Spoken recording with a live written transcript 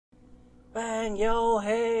Bang your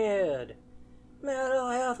head. Mental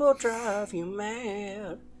health will drive you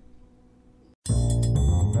mad.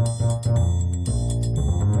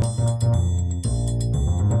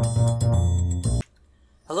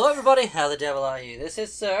 Hello everybody, how the devil are you? This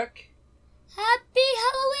is Cirque. Happy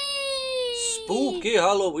Halloween! Spooky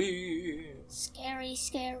Halloween! Scary,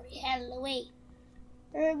 scary Halloween.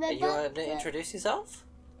 Are you going to introduce yourself?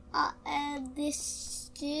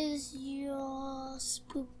 This is your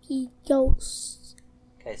spooky ghost.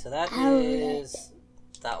 Okay, so that Aaron. is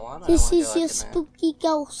that one. This is your spooky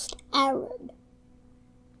ghost, Aaron.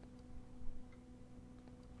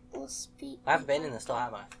 I haven't been in the store,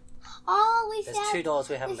 have I? Oh, There's two doors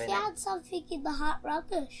we haven't been in. We found something in the hot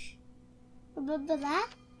rubbish. Remember that?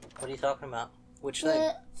 What are you talking about? Which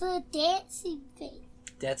thing? The dancing thing.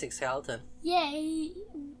 Dancing skeleton. Yeah,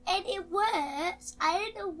 and it works. I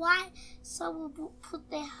don't know why someone put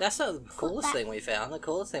their... That's not the coolest thing we found. The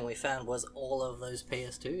coolest thing we found was all of those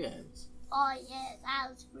PS2 games. Oh yeah,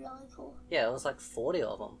 that was really cool. Yeah, it was like 40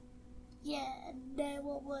 of them. Yeah, and no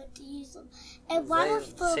one wanted to use them. And one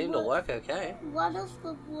of them seemed to work okay. One of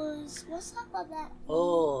them was... What's that one that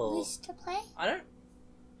we used to play? I don't...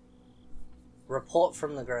 Report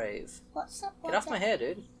from the Grave. What's that one? Get off my hair,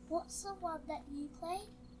 dude. What's the one that you played?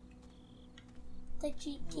 The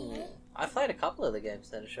GTA? I played a couple of the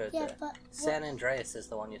games that it showed there. But San Andreas is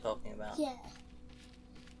the one you're talking about. Yeah.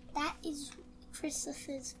 That is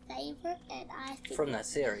Christopher's favourite, and I think... From that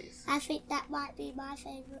series. I think that might be my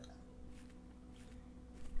favourite.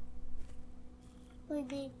 We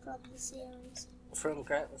mean from the series. From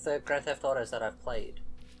the Grand Theft Autos that I've played.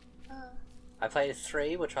 I played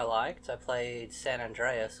 3, which I liked. I played San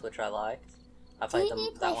Andreas, which I liked. I played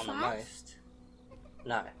that one the most.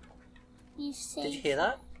 No. Did you hear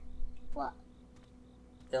that? What?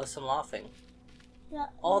 There was some laughing. Yeah.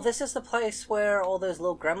 Oh, this is the place where all those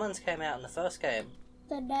little gremlins came out in the first game.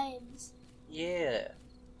 The names. Yeah.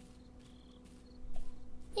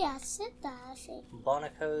 Yeah, I said that, I think.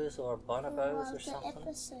 Bonacos or Bonobos or something?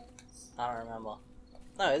 Episodes. I don't remember.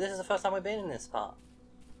 No, this is the first time we've been in this part.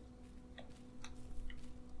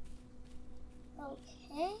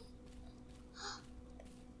 Okay.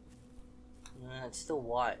 It's still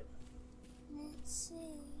white. Let's see.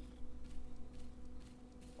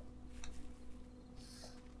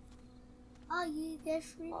 Oh, you go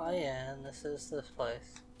through. Oh yeah, and this is this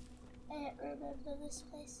place. I don't remember this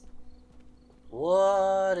place.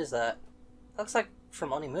 What is that? Looks like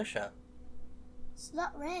from Onimusha. It's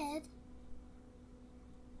not red.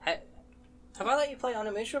 Hey, have I let you play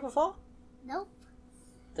Onimusha before? Nope.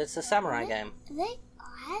 It's a samurai game. Are they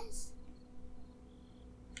eyes?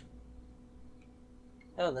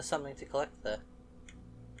 Oh, there's something to collect there.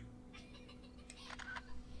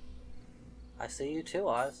 I see you too,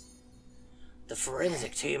 Eyes. The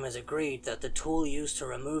forensic team has agreed that the tool used to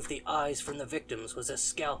remove the eyes from the victims was a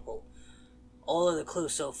scalpel. All of the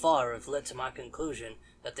clues so far have led to my conclusion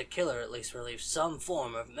that the killer at least received some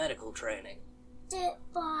form of medical training.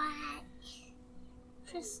 Goodbye.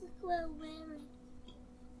 Christopher wearing.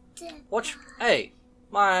 Watch. Hey,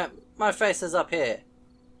 my face is up here.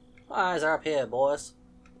 My eyes are up here, boys.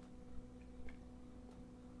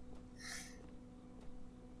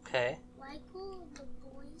 Okay. Why call the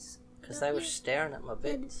boys? Because they were staring at my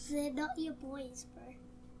bits. They're not your boys, bro.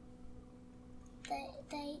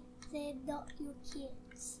 They're not your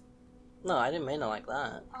kids. No, I didn't mean it like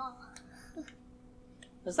that. Oh.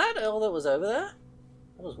 Is that all that was over there?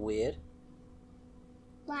 That was weird.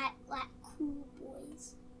 Like cool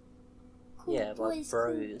boys. Cool yeah, like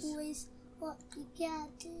bros. Cool boys, what you gotta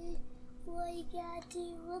do? What you gotta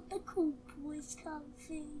do when the cool boys come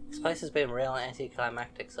through? This place has been real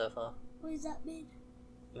anticlimactic so far. What does that mean?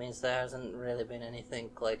 It means there hasn't really been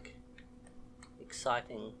anything, like,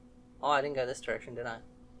 exciting. Oh, I didn't go this direction, did I?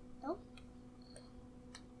 Nope.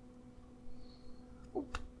 Oh,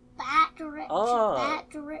 bad direction, Oh, bad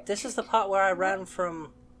direction. this is the part where I ran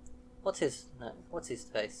from... What's his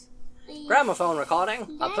face? Gramophone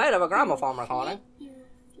recording! I played of a gramophone recording.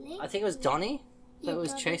 I think it was Donnie that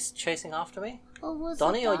was chasing after me. Or was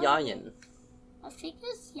Donnie it or Yayan? I think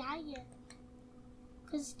it's Yayan.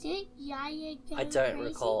 Because did Yayan go I don't crazy?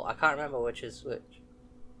 recall. I can't remember which is which.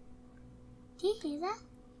 Do you hear that?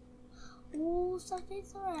 Oh,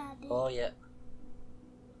 something's around it. Oh, yeah.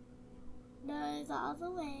 No, the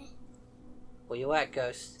other way. Where you at,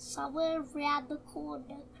 Ghost? Somewhere around the corner,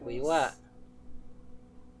 Chris. Where you at?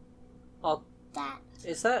 Oh, That.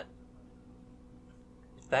 is that...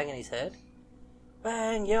 He's banging his head?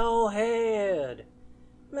 Bang your head!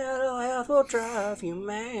 Mental health will drive you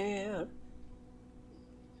mad.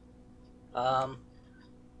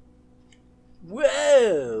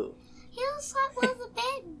 Whoa! He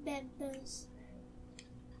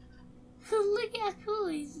look how cool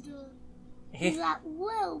he's doing. He's like,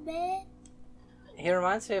 whoa, man. He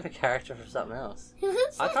reminds me of a character from something else. He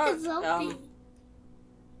looks like a zombie.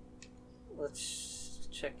 Let's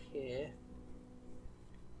check here.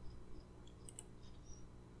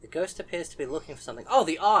 The ghost appears to be looking for something. Oh,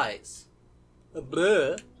 the eyes!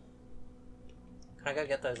 Bleh. Can I go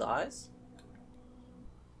get those eyes?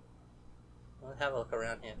 Let's have a look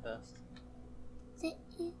around here first.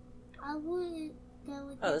 I wouldn't go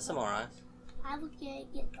with Oh, there's some more eyes. I would go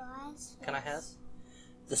get the eyes first. Can I has?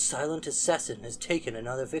 The silent assassin has taken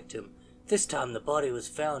another victim. This time the body was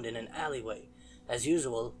found in an alleyway. As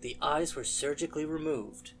usual, the eyes were surgically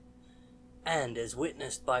removed. And, as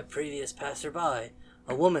witnessed by previous passerby,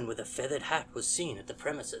 a woman with a feathered hat was seen at the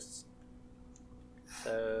premises.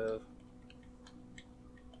 So...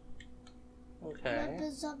 okay. Let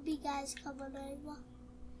the zombie guys coming over.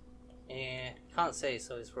 Yeah, can't see,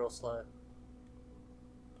 so he's real slow.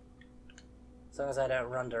 As long as I don't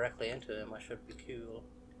run directly into him, I should be cool.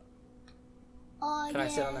 Oh, Can I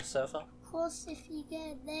sit on this sofa? Of course, if you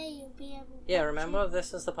go there, you'll be able to Yeah, remember?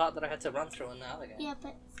 This is the part that I had to run through in the other game. Yeah,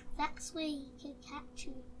 but that's where he can catch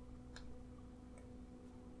you.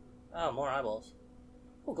 Oh, more eyeballs.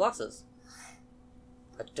 Oh, glasses.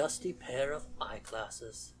 A dusty pair of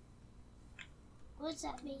eyeglasses. What does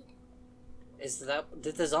that mean?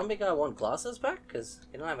 Did the zombie guy want glasses back? Because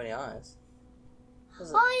he don't have any eyes.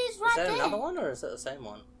 He's right there. Is that another one, or is it the same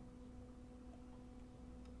one?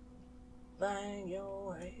 Bang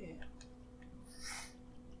your head.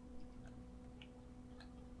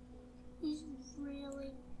 He's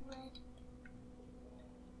really red.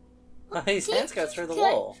 Oh, his hands go through the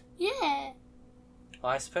wall. Yeah.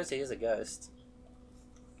 Well, I suppose he is a ghost.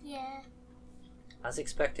 Yeah. I was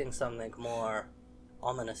expecting something more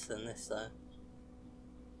ominous than this, though.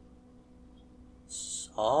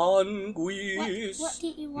 Sanguis What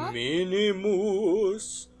did you want?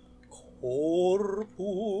 minimus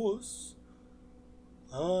corpus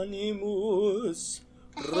animus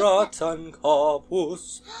ratan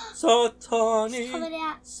capus satani It's coming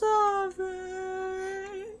out. save.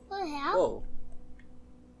 What the hell? Whoa.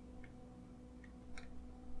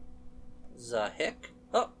 The heck?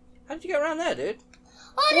 Oh, how did you get around there, dude?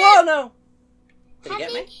 Oh, Whoa, no! Did he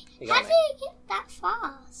get me? He got How me. did you get that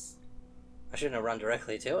fast? I shouldn't have run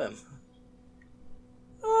directly to him.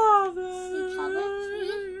 he coming for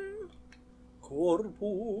you?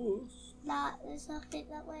 Corpus. Nah, there's nothing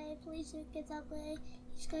that way. Please don't get that way.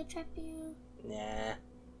 He's gonna trap you. Nah.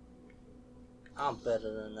 I'm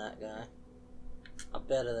better than that guy. I'm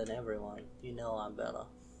better than everyone. You know I'm better.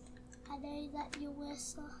 I know that you're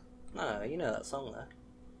worse. No, you know that song though.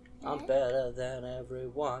 Yeah. I'm better than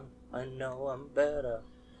everyone. I know I'm better.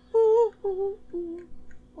 Ooh, ooh, ooh.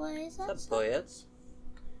 What is that? Is that Boyets?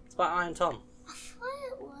 It's by Iron Tom. I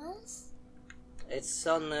thought it was. It's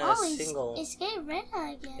on the single. It's getting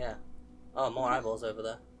redder again. Yeah. Oh, more eyeballs over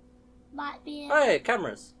there. Might be. Hey,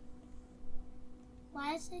 cameras.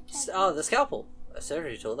 Why is it? Oh, the scalpel. A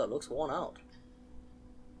surgery tool that looks worn out.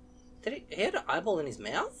 Did he had an eyeball in his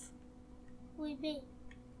mouth? What do you mean?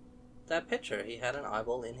 That picture, he had an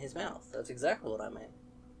eyeball in his mouth. That's exactly what I mean.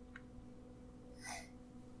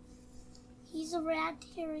 He's around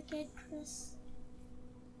here again, Chris.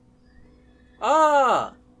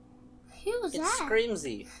 Ah! Who was It's that?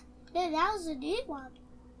 Screamsy. No, that was a new one.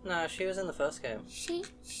 No, she was in the first game.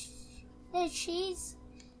 No, she's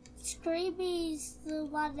Screamy's the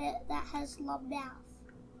one that has long mouth.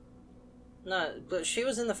 No, but she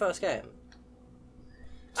was in the first game.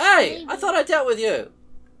 Hey! I thought I dealt with you!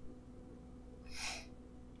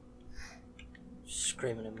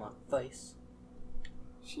 Screaming in my face.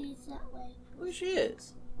 She's that way. Where she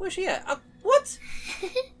is? Where's she at? What?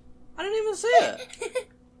 I didn't even see her.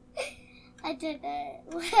 I don't know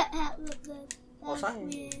what happened then. What's That's wrong?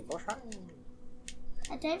 weird. What's wrong?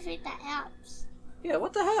 I don't think that helps. Yeah,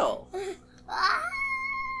 what the hell? Ah!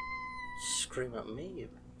 Screaming at me.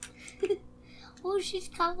 Oh, she's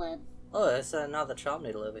coming. Oh, there's another charm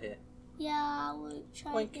needle over here. Yeah, I will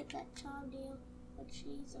try Oink. and get that charm deal when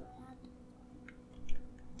she's around.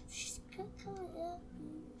 She's coming up.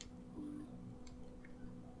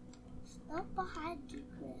 She's not behind you,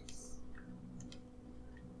 Chris.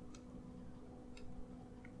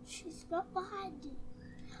 She's not behind you.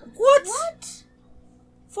 What? What?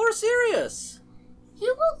 For serious?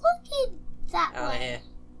 You were looking that Out way. of here.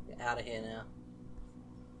 Get out of here now.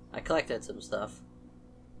 I collected some stuff.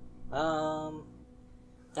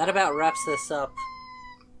 That about wraps this up.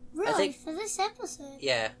 Really? I think- For this episode?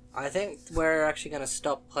 Yeah, I think we're actually going to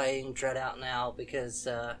stop playing DreadOut now because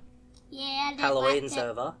Yeah, I don't Halloween's like it.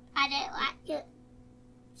 over. I don't like it.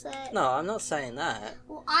 So. No, I'm not saying that.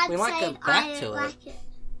 Well, I'm We might saying go back I to don't it. like it.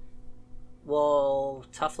 Well,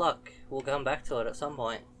 tough luck. We'll come back to it at some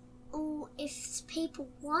point. Or if people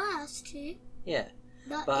want us to. Yeah.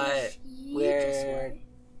 Not But if you just want.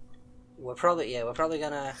 we're probably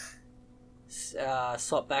gonna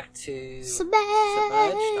swap back to Submerged.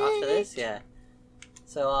 Submerged after this. Yeah.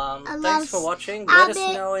 So thanks for watching. Let us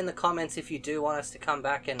know in the comments if you do want us to come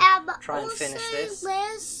back and try and finish this.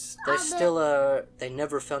 There's still they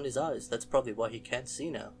never found his eyes. That's probably why he can't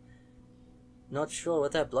see now. Not sure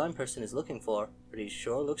what that blind person is looking for, but he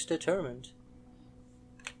sure looks determined.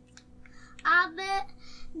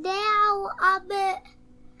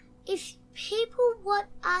 If people want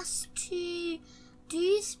us to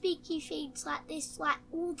do spooky things like this, like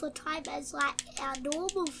all the time as like our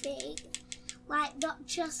normal thing, like not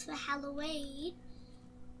just for Halloween,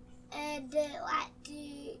 and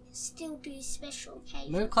still do special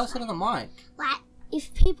occasions. Move closer to the mic. Like,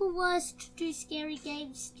 if people want us to do scary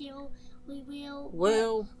games still, we will.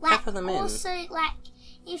 We'll pepper them in. Also, like,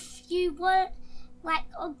 if you want, like,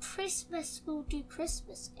 on Christmas, we'll do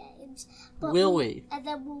Christmas games. But Will we? And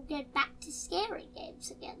then we'll get back to scary games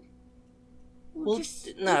again. We'll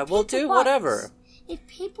do whatever. If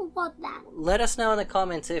people want that. Let us know in the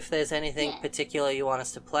comments if there's anything particular you want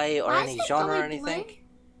us to play, or any genre or anything. Blue?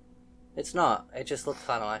 It's not. It just looked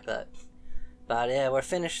kind of like that. But yeah, we're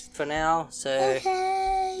finished for now, so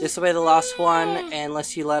this will be the last one,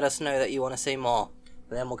 unless you let us know that you want to see more.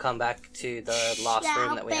 And then we'll come back to the last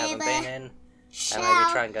room that we haven't been in, and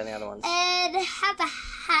maybe try and go in the other ones. And have a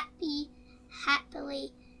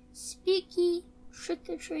happily spooky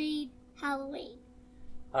trick-or-treat Halloween.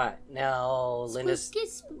 Alright, now Linda's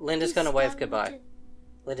gonna wave goodbye.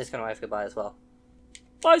 Linda's gonna wave goodbye as well.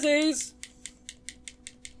 Bye, Z's!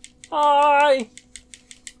 Bye!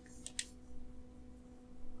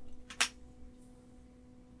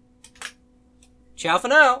 Ciao for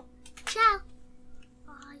now!